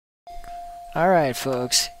Alright,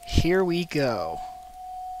 folks, here we go.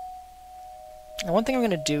 Now, one thing I'm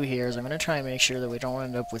going to do here is I'm going to try and make sure that we don't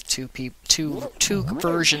end up with two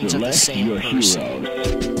versions of the same person in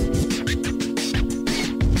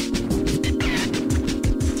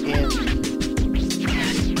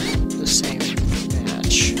the same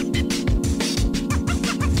match.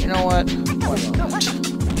 You know what? One moment.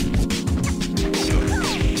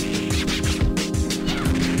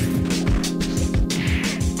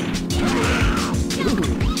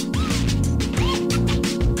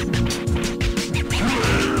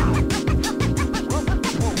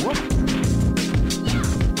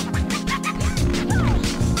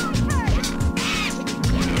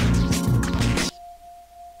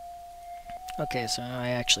 Okay, so now I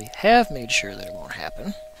actually have made sure that it won't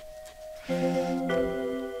happen.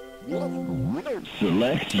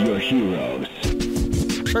 Select your heroes.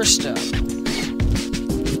 First up.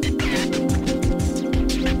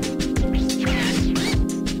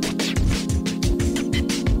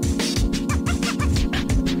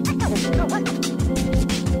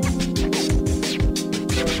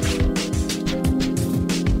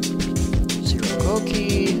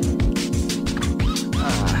 Zero-Gôki.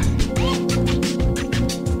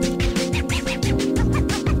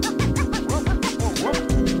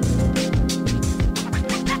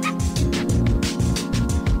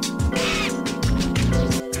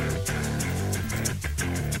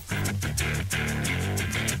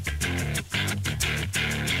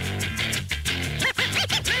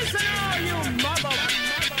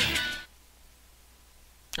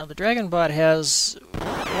 Now the Dragonbot has...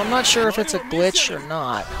 well, I'm not sure if it's a glitch or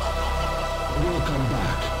not. Welcome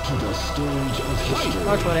back to the stage of history.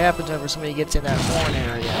 Watch what happens whenever somebody gets in that horn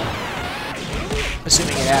area.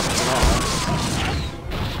 Assuming it happens at all.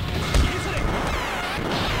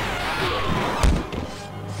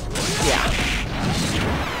 Yeah.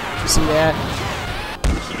 You see that?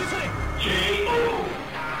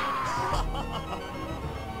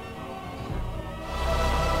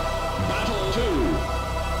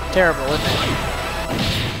 Terrible, isn't it?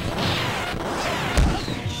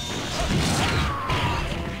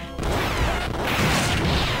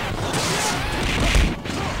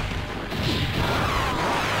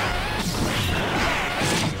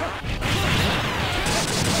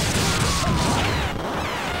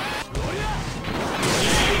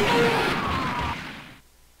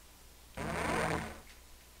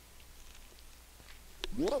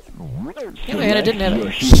 Anyway, and it didn't have a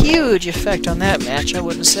huge effect on that match, I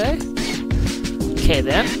wouldn't say. Okay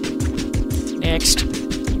then. Next.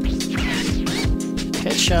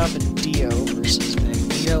 Pet Shop and Dio versus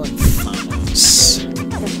Magneto and Thanos.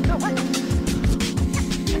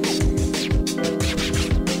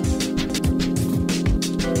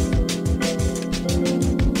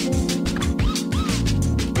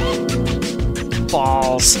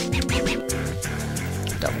 Balls.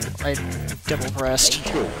 Double pressed.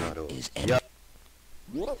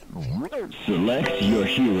 Select your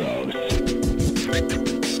heroes.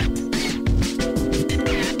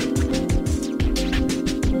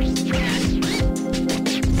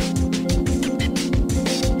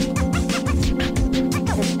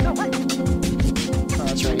 Oh,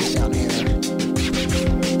 that's right, he's down here.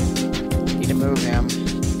 Need to move him.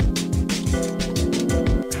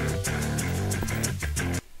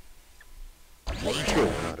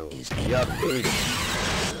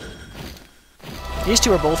 These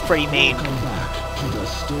two are both pretty main. Welcome back to the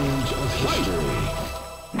stage of history.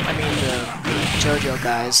 I mean, the JoJo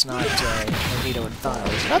guys, not Magneto and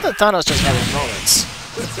Thanos. Not that Thanos doesn't have his moments.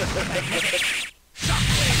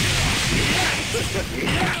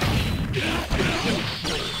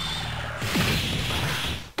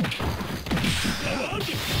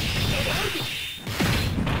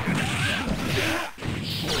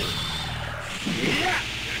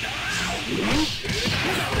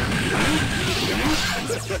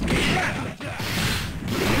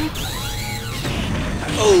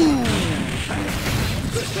 Oh!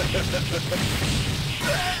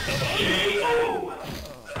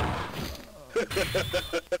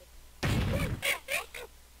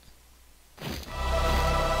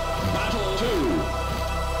 Battle 2.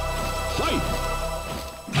 Fight!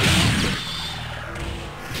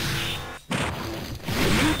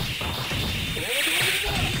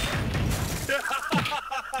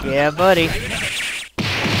 Yeah, buddy.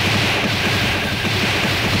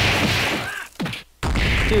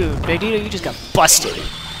 Dude, Magneto, you just got busted.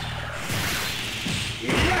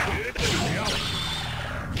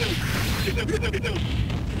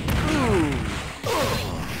 Ooh.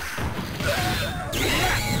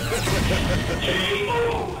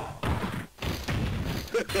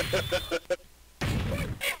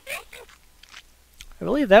 I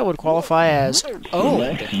believe that would qualify as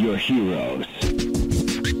Select your heroes.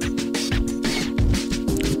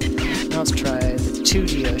 Now let's try the 2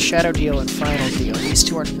 Dio, Shadow Dio and Final Dio. These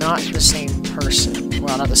two are not the same person.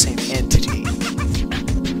 Well, not the same entity.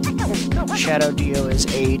 Shadow Dio is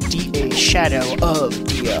a shadow of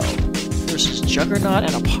Dio. Versus Juggernaut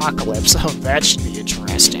and Apocalypse. Oh, that should be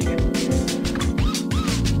interesting.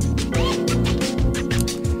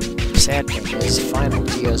 Sad thing is, Final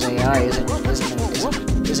Dio's AI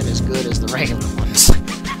isn't as good as the regular ones.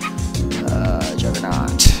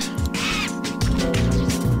 Juggernaut.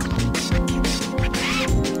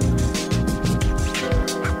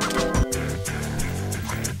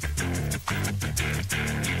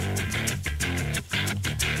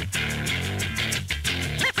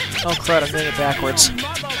 Oh crud, I'm doing it backwards. Your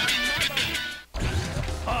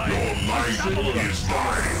life is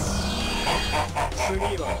mine.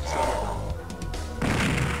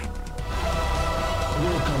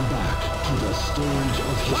 Welcome back to the stage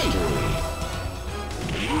of history.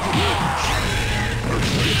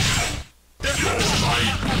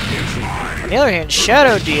 On the other hand,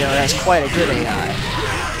 Shadow Dio has quite a good AI.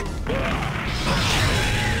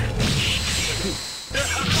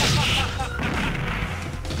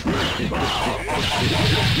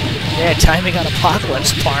 Yeah, timing on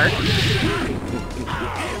Apocalypse part.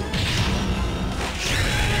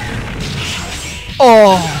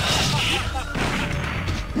 Oh!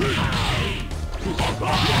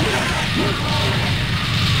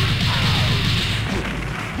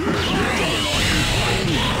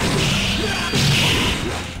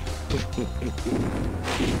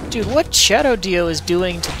 Dude, what Shadow Dio is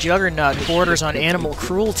doing to Juggernaut borders on animal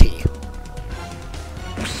cruelty.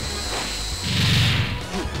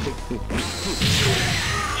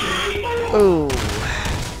 Ooh.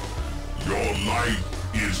 Your life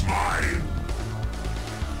is mine.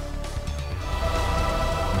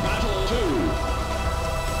 Battle 2.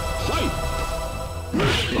 Fight!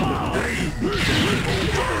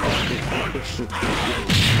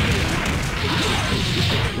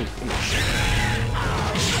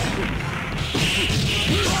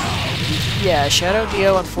 Yeah, Shadow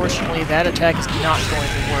Dio, unfortunately, that attack is not going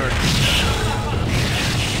to work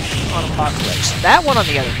on Apocalypse. That one, on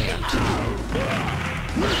the other hand.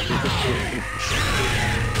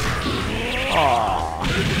 Aww.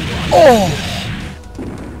 Oh!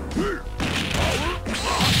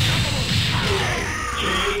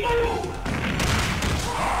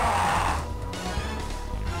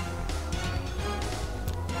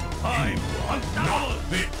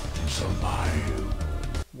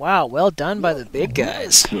 Wow, well done by the big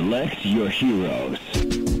guys. Select your heroes.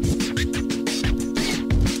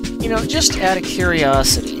 You know, just out of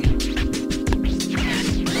curiosity,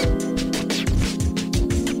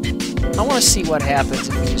 I want to see what happens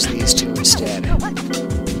if we use these two instead.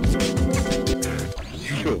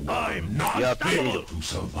 I'm not able to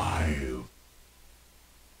survive.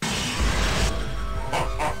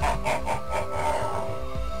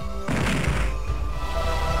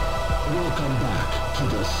 Welcome back to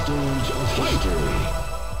the stage of history.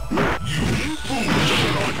 You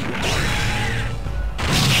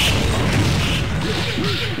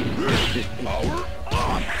power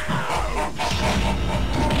on.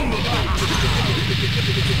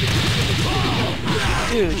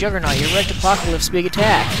 Dude, Juggernaut, you wrecked Apocalypse's big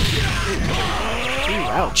attack. Ooh,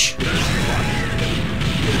 ouch.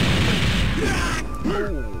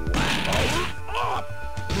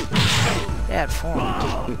 Bad form.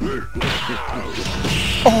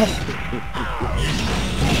 Oh!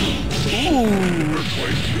 Ooh!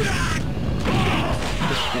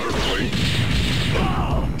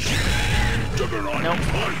 Nope.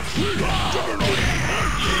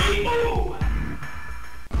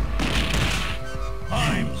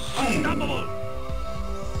 I'm unstoppable.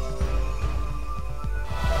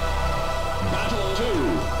 Battle 2.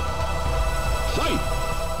 Fight.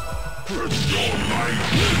 Your life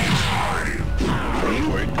is mine.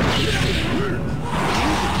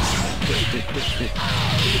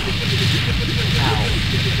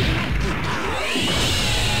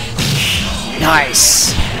 Nice.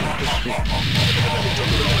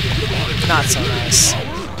 Not so nice.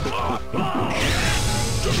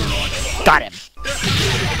 Got him.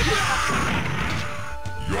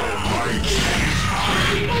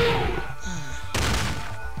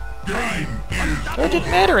 Well, it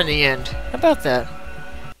didn't matter in the end. How about that?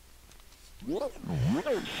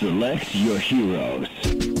 Select your heroes.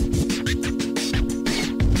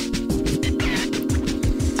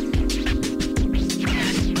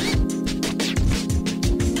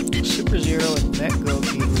 Super Zero and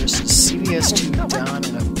Mech-Gôki versus XvSF2 Adon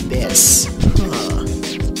and Abyss. Huh.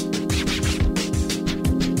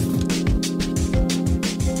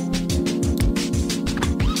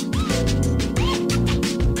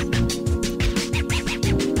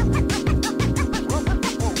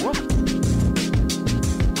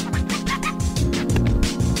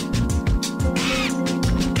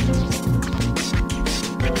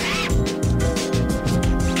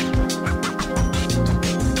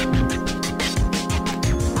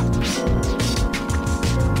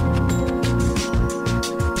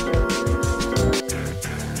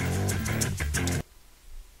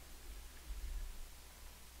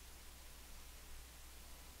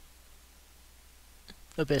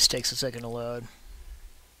 Abyss takes a second to load.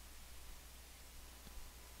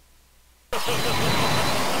 Welcome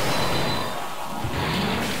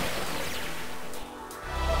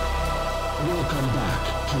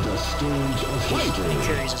back to the stage of history. He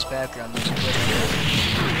carries his background music with him.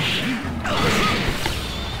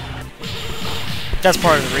 That's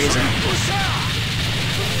part of the reason.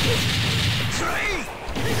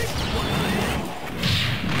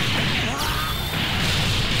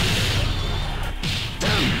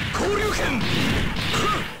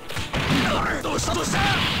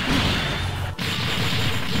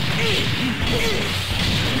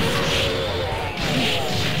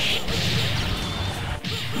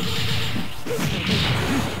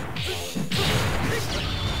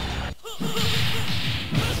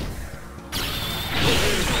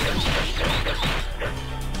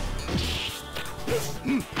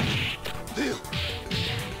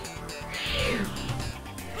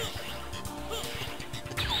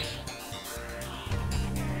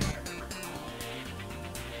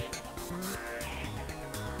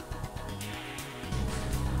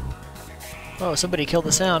 Oh, somebody killed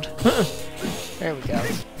the sound. There we go.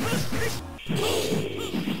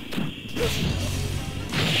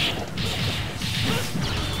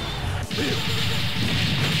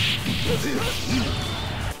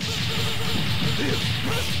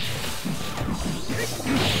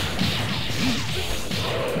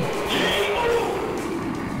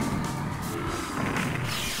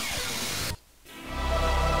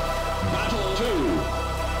 Battle 2.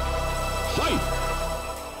 Fight!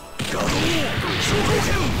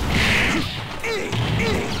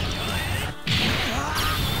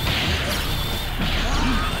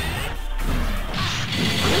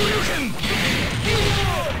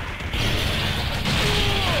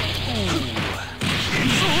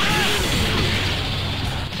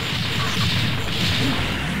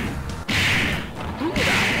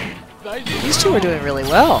 These two are doing really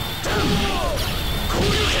well.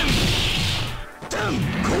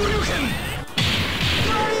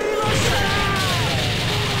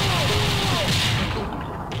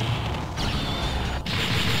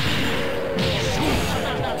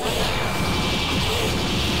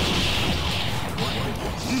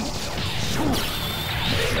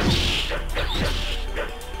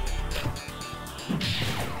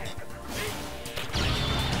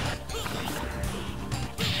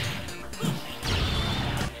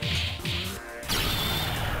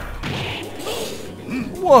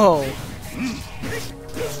 Whoa!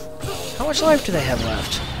 How much life do they have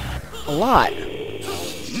left? A lot.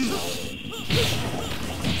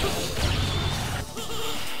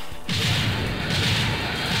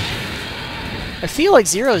 I feel like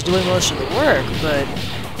Zero's doing most of the work, but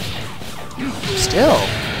still.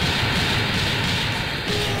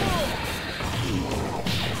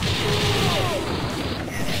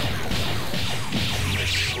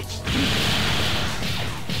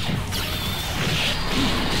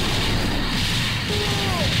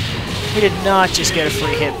 He did not just get a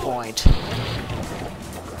free hit point. I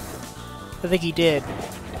think he did.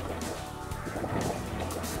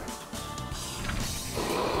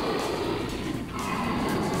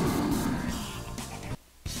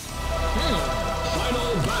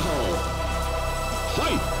 Final battle.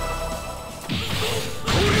 Fight!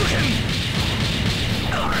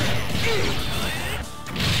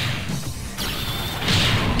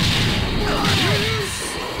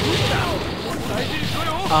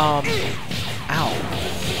 Ow.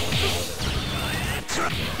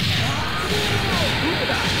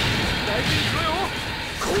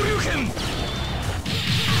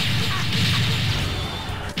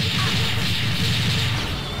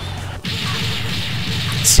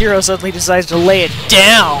 Zero suddenly decides to lay it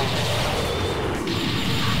down.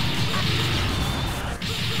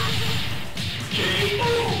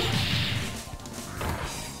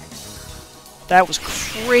 That was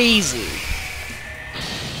crazy.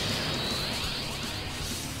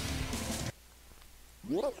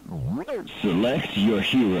 Select your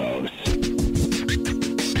heroes.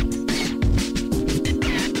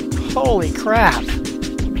 Holy crap.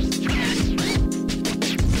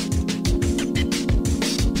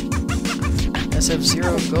 SF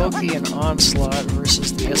Zero-Gôki and Onslaught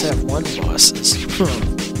versus the SF1 bosses.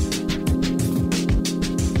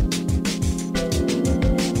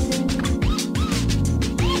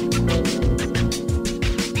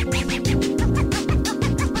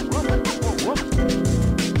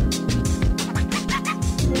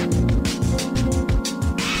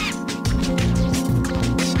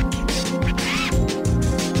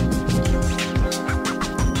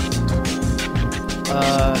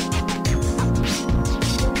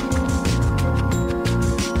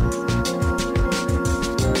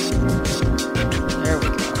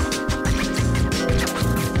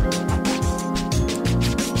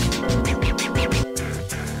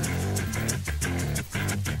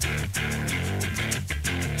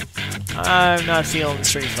 I'm not feeling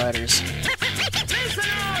Street Fighters.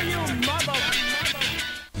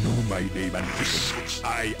 Know my name and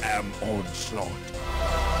I am Onslaught.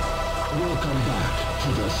 Welcome back to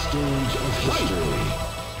the stage of history.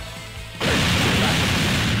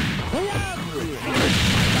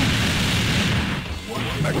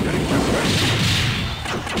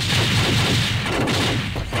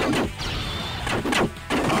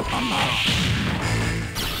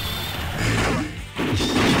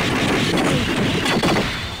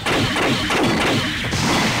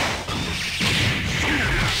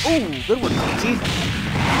 Ooh, good one, Gôki.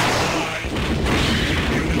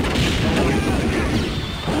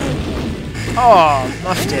 Oh,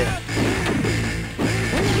 muffed it.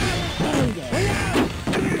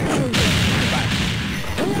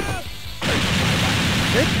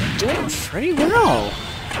 They're doing pretty well.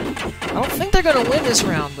 I don't think they're gonna win this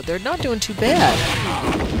round, but they're not doing too bad.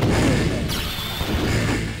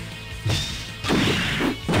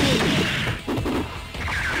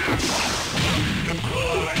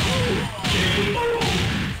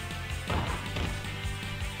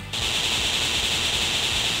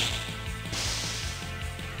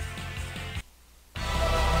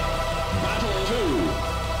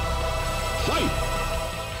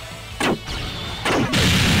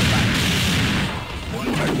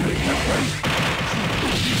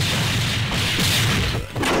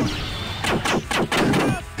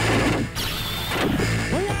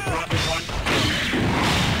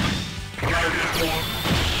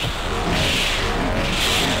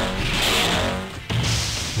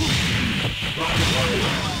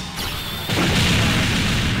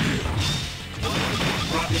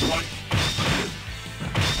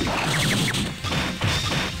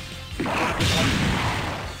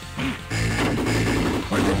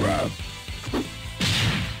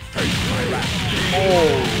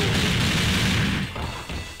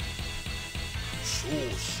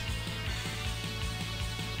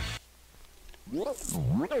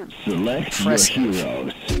 Select your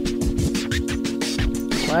heroes.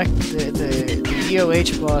 Black, the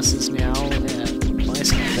EOH boss is now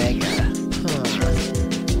Bison Vega.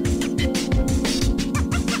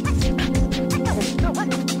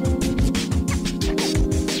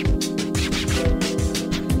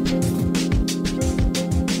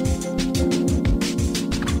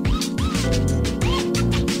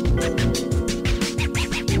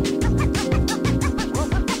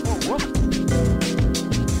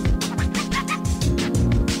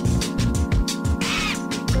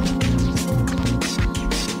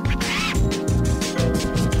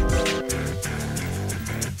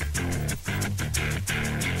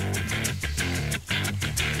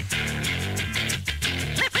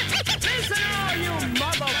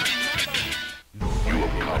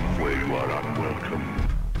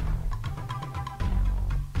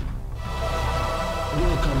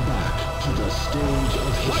 Welcome back to the stage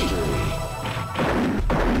of history.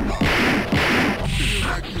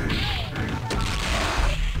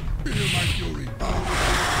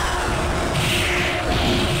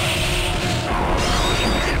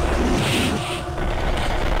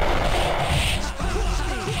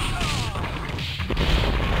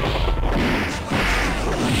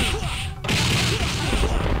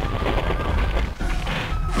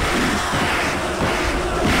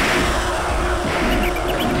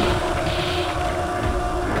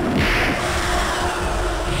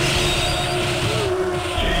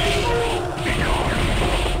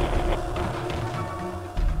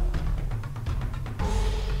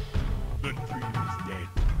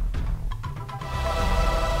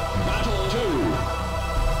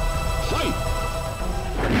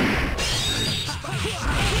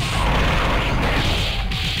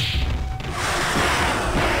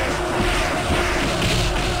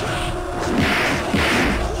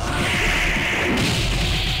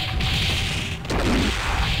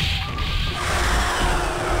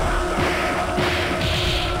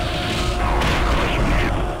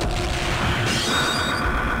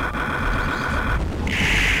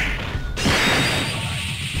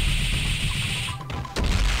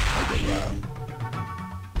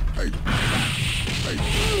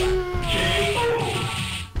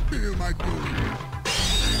 Feel my fury.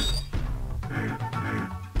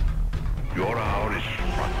 Your hour is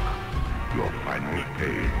struck. Your final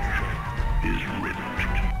page is written.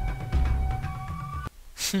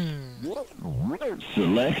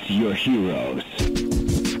 Select your heroes.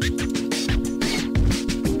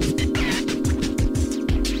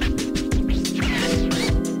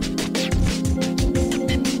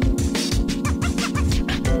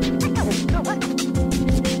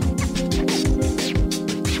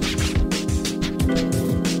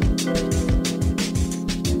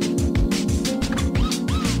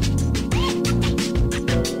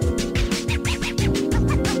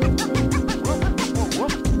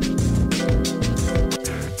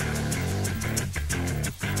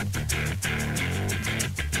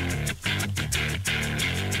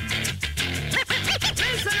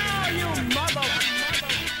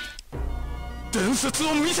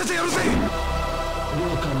 Welcome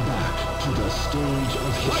back to the stage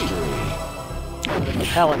of history. The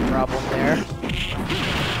propellant problem there.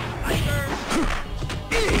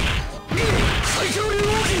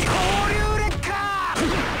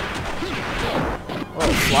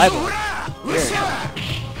 Oh, flyboard. Weird.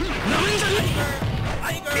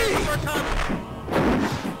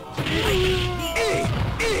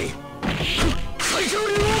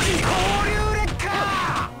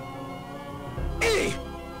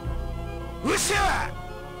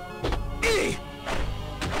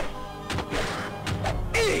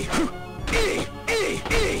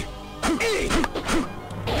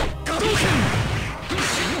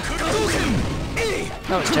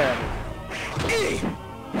 That was terrible.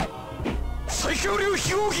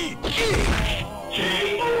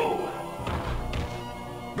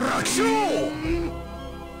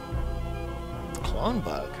 Clone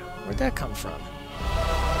bug? Where'd that come from?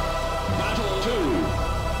 Battle 2.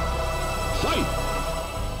 Fight!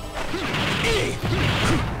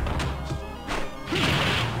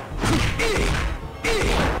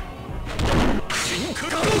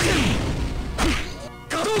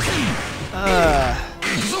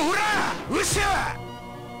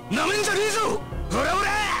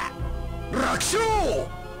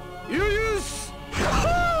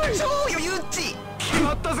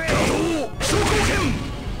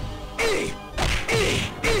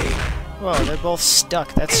 Whoa, they're both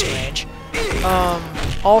stuck. That's strange.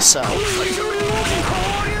 Also, I'm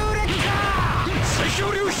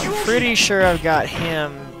pretty sure I've got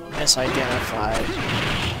him misidentified.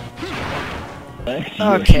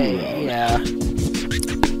 Okay, yeah.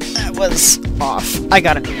 That was off. I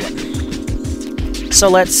got a new one. So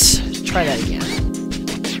let's try that again.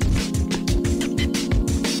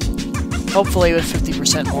 Hopefully with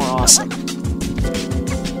 50% more awesome.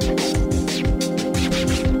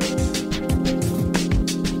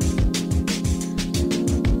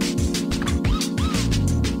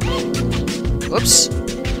 Whoops.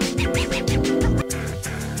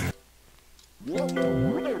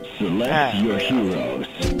 Select your heroes.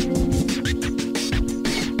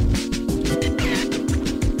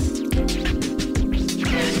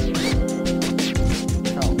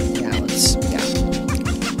 Oh, yeah, let's... yeah.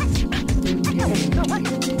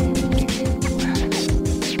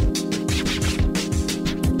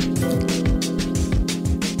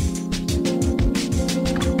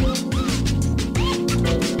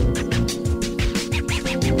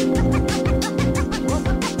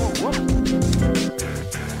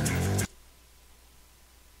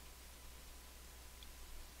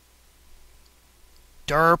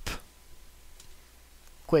 Derp.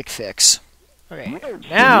 Quick fix. Okay,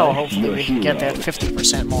 now hopefully we can get that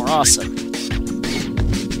 50% more awesome.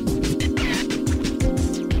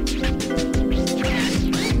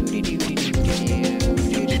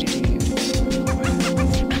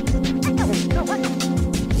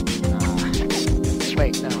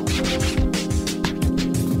 Wait, no.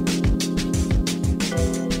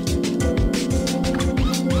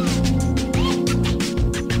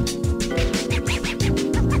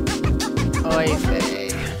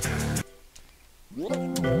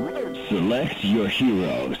 Select your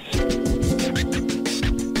heroes.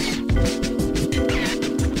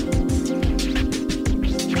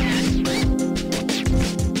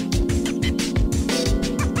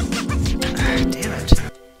 Damn it.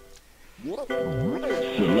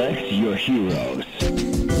 Select your heroes.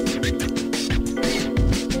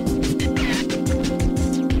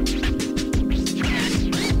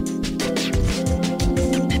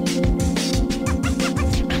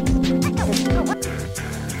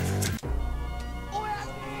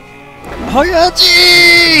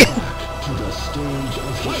 Hoyaji! To the stage of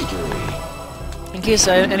history. In case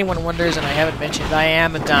anyone wonders, and I haven't mentioned, I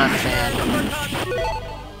am a Don fan.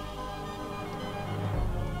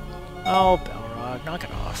 Oh, Balrog, knock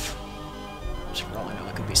it off. Just for all I know,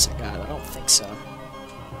 it could be Sagat. I don't think so.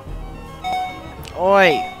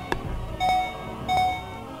 Oi!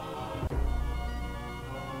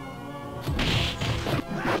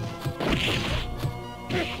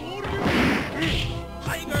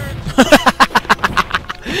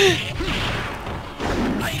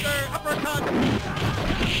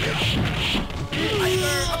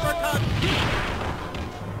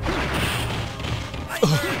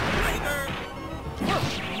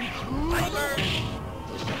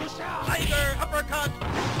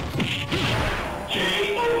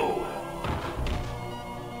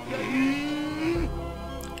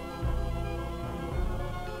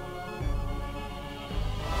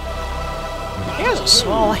 He has a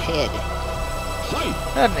small head,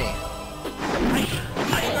 doesn't he?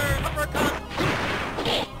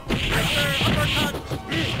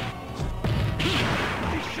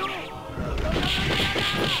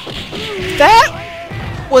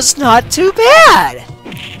 That was not too bad!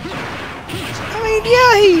 I mean,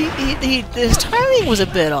 yeah, his timing was a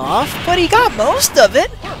bit off, but he got most of it.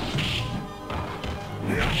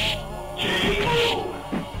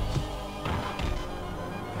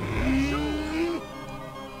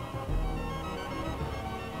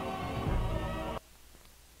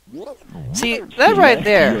 See, that right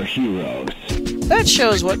there, that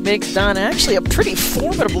shows what makes Don actually a pretty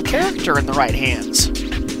formidable character in the right hands.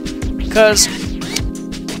 Because,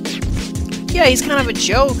 yeah, he's kind of a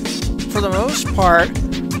joke for the most part,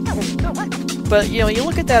 but, you know, you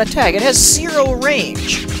look at that attack, it has 0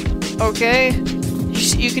 range, okay?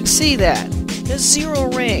 You can see that. It has 0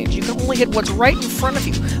 range. You can only hit what's right in front of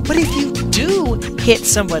you. But if you do hit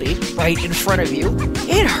somebody right in front of you,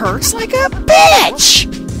 it hurts like a bitch!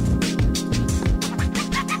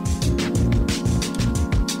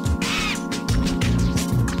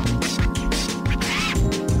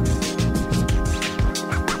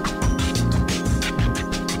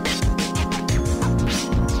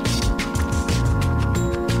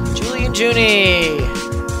 Juni!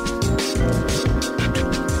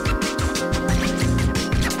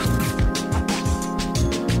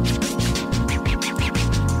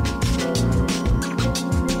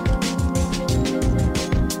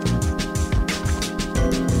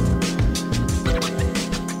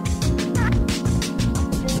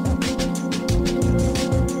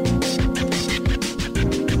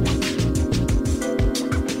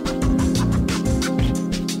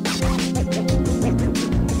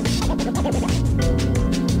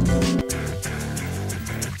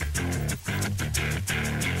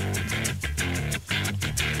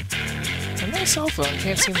 Cell phone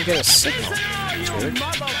can't seem to get a signal. Weird.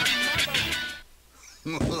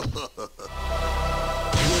 Welcome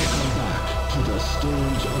back to the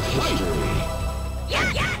stage of history.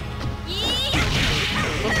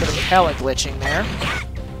 A little bit of palette glitching there.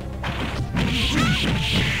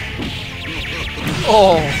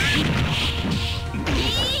 Oh!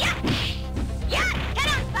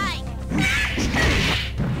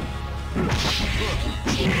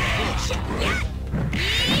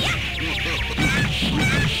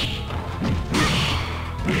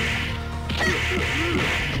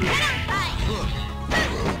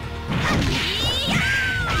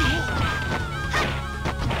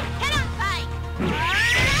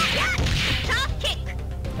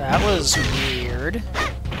 That was weird.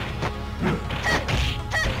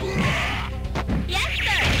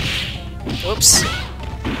 Oops.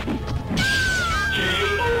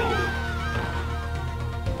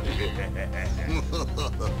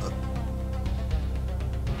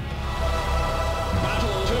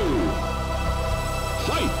 Battle 2.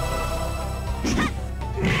 Fight!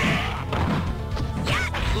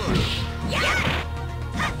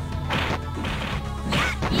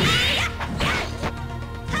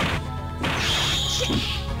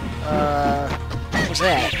 What was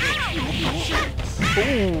that?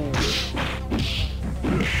 Ooh.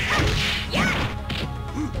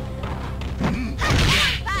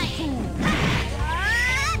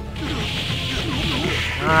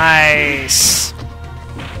 Nice.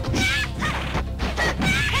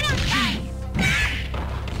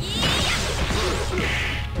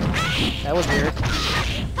 That was weird.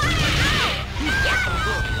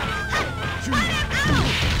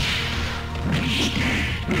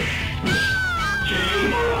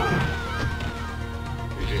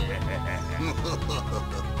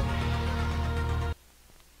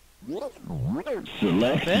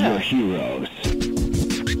 Select your heroes.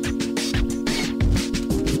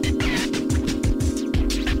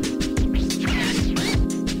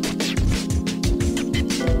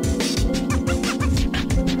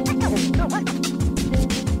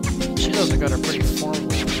 She doesn't got a pretty formal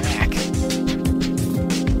back.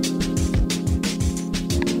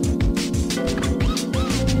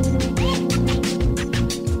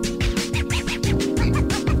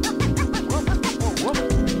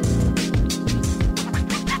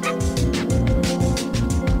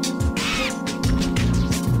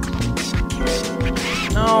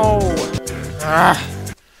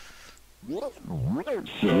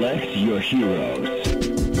 Select your heroes.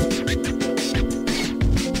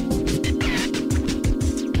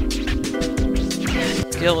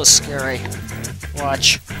 Gil is scary.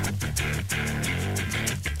 Watch.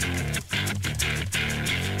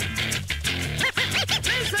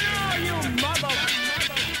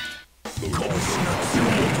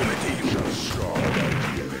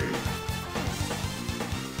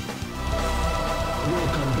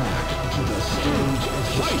 Welcome back to the stage of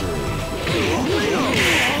history.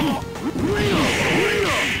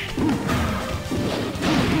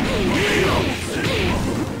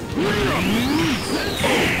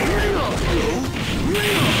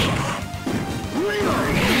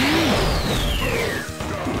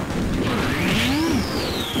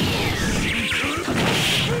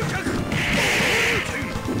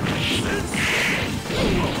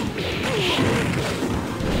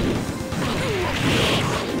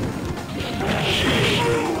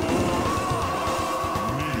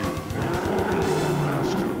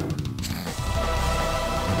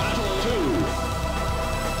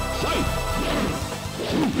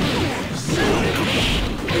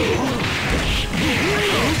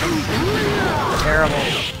 terrible.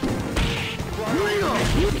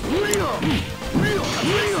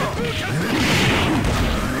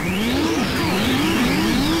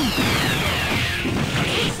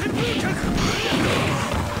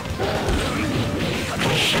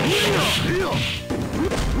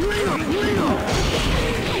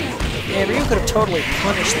 Yeah, Ryu could have totally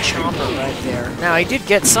punished Chomper right there. Now, he did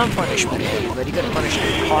get some punishment in, but he could have punished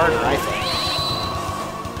him harder, I think.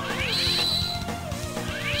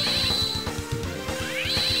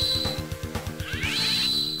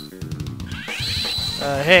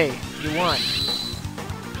 Hey, you won.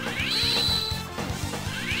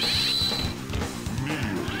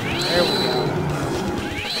 There we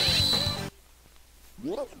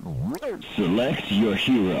go. Select your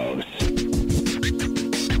heroes.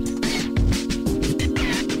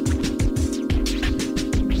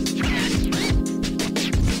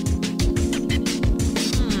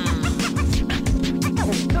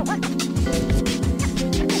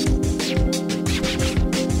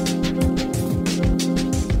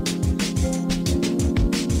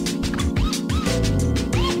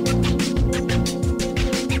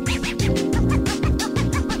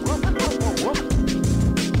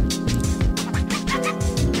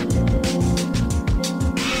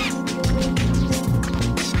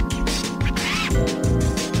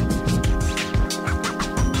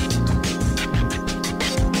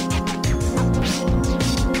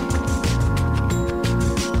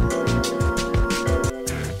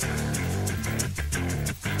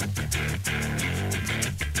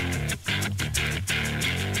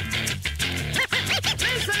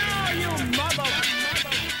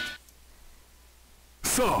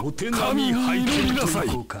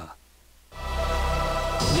 Welcome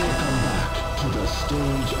back to the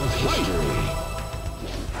stage of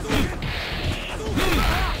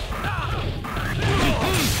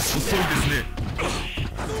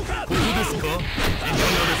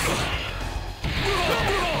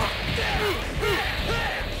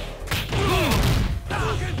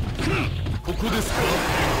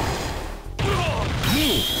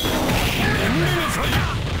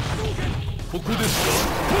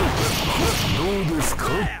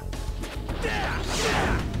history.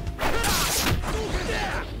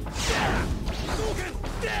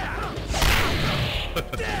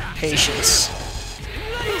 Patience.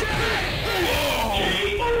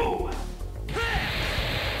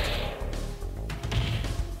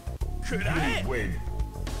 Could I win?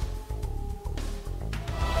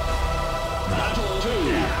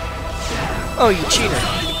 Oh, you cheater.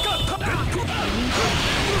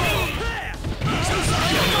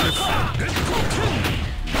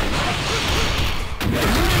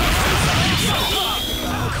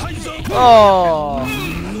 Oh.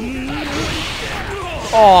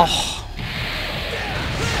 Oh.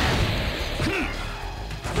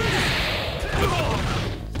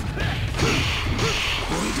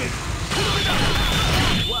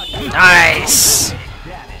 Nice.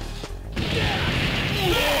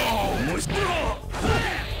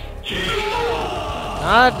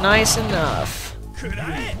 Not nice enough. Could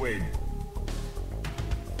I win?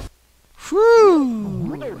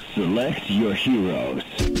 Whew. Select your heroes.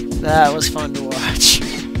 That was fun to watch.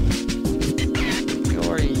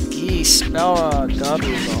 Yori, geese, Bella,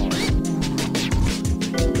 Double.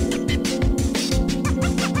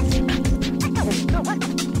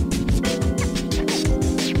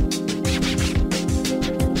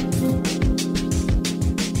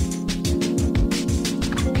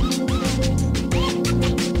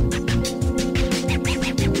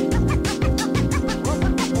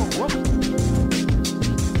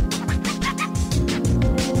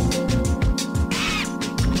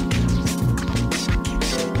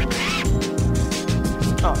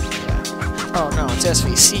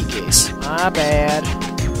 SVC case. My bad.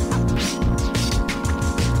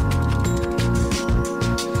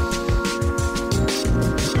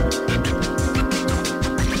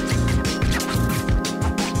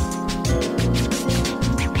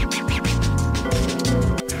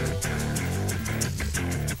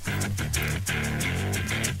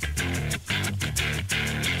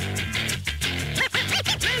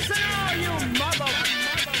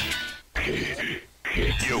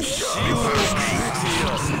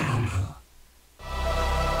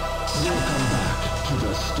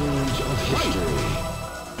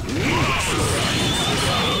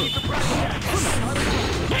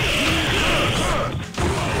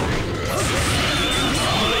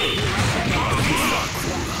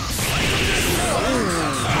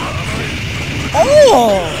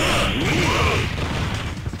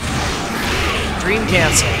 Dream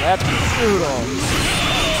cancel. That's brutal.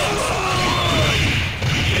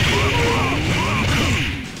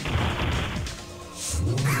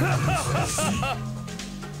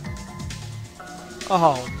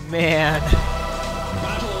 Oh, man.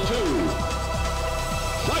 Battle 2.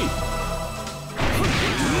 Fight!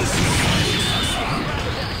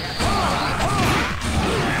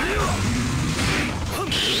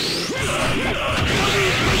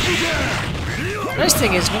 The nice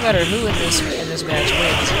thing is, no matter who in this match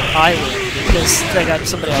wins, I win, because I got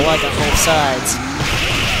somebody I like on both sides.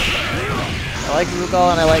 I like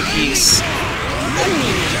Rugal and I like Geese.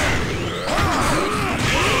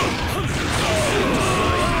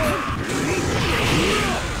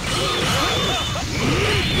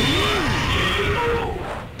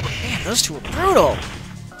 Man, those two are brutal!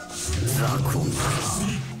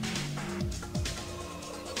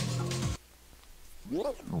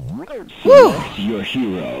 Woo! Your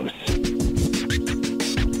heroes.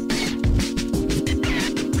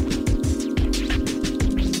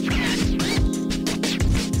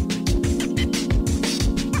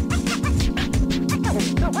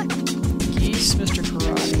 Geese, Mr.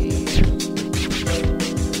 Karate.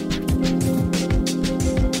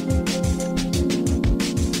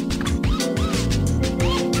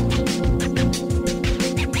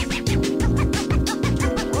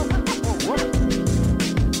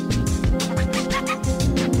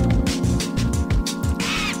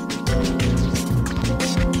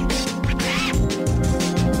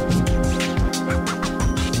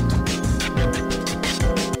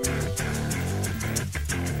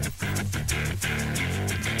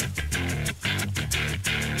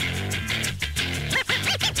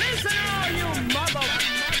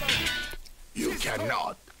 You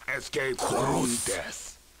cannot escape from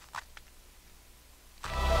death.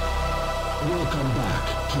 Welcome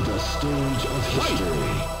back to the stage of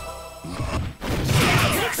history.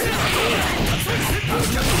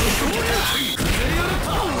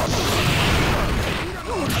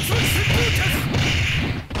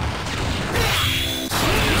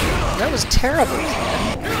 That was terrible.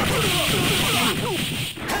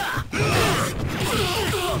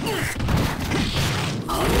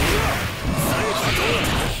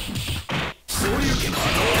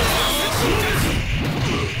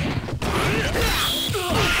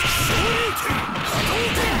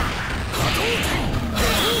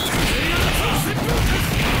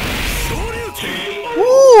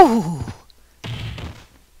 Woo!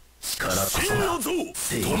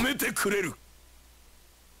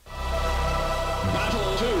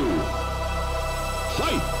 Battle 2.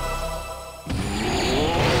 Fight!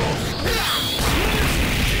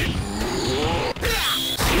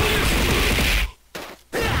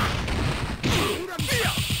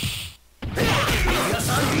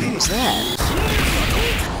 What was that?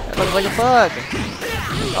 That looked like a bug.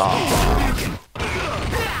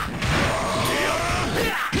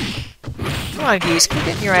 Come on, Geese, keep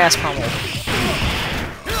getting your ass pummeled.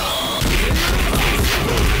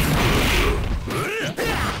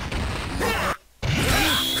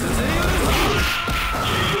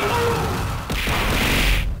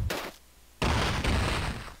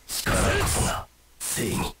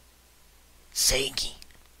 Seigi.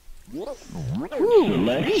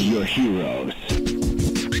 Select your heroes.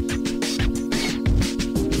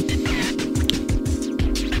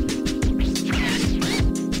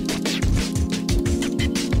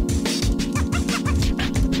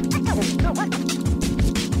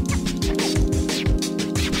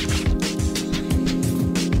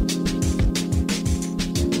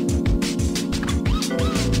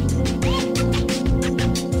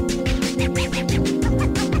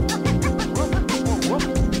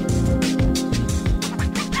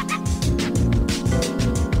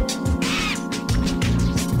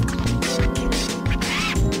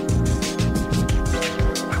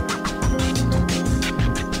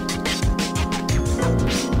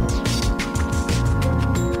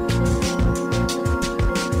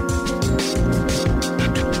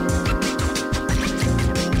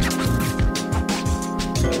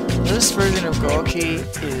 This version of Gôki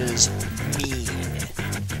is mean.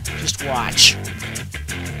 Just watch.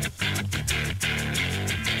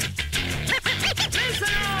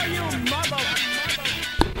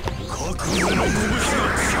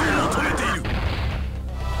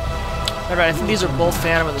 Alright, I think these are both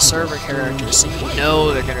Phantom.of.the.Server characters, so you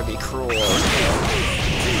know they're gonna be cruel.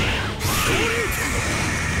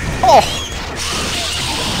 Oh!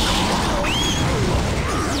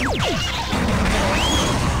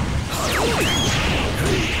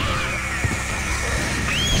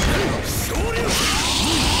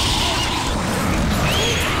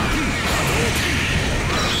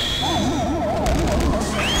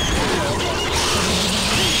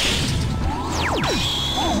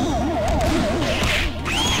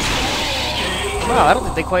 Wow, I don't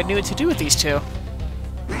think they quite knew what to do with these two.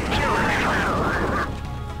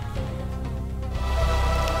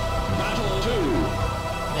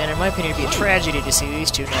 And in my opinion, it'd be a tragedy to see these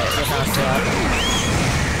two get knocked out.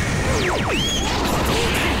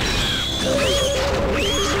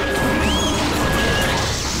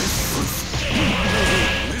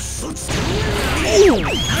 Ooh,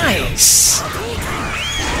 nice!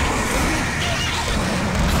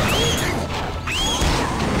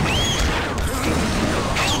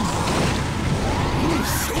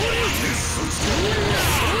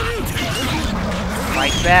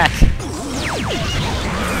 Fight back.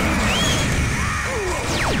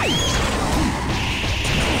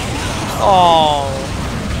 Oh.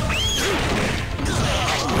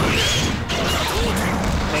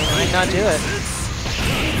 Might not do it.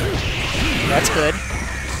 That's good.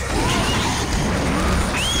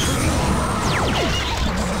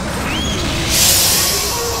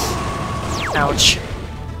 Ouch.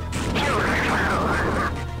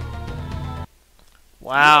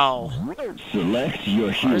 Wow. Select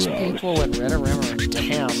your Mars heroes. people and Red Armor.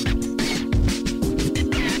 Damn.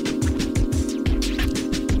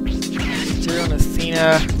 Zero and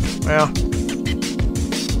Athena. Well.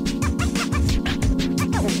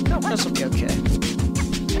 This'll be okay.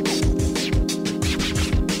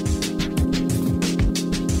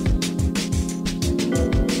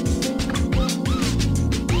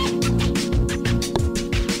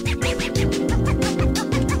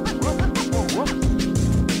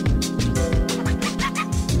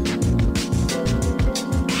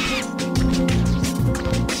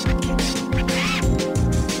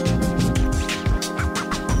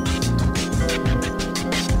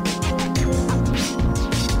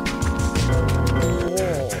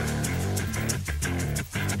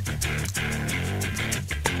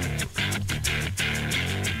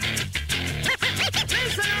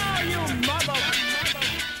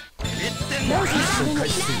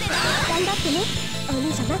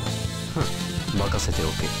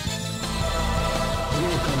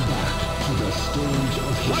 Welcome back to the stage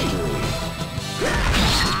of history.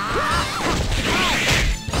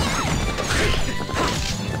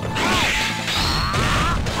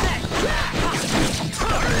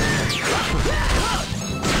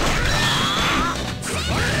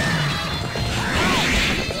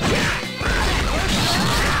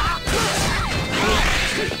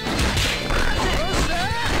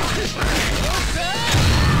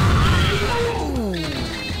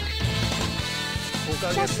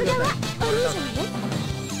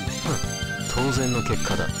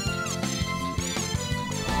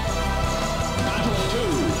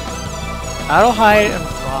 Adelheid and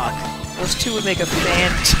Rock. Those two would make a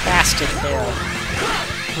fantastic pair.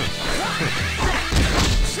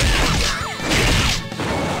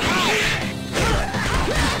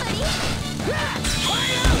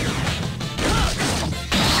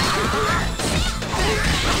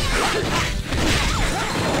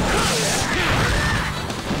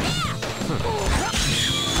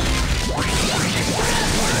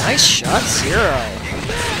 Nice shot, Zero.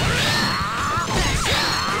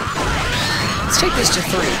 Let's take this to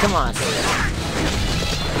 3, come on.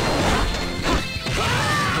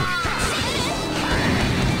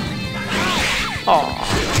 Aw.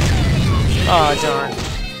 Aw, darn.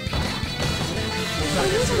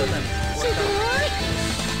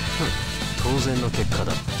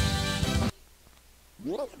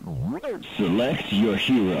 Select your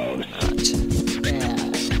heroes. Not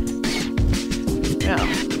bad. Now,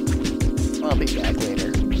 I'll be back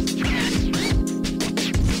later.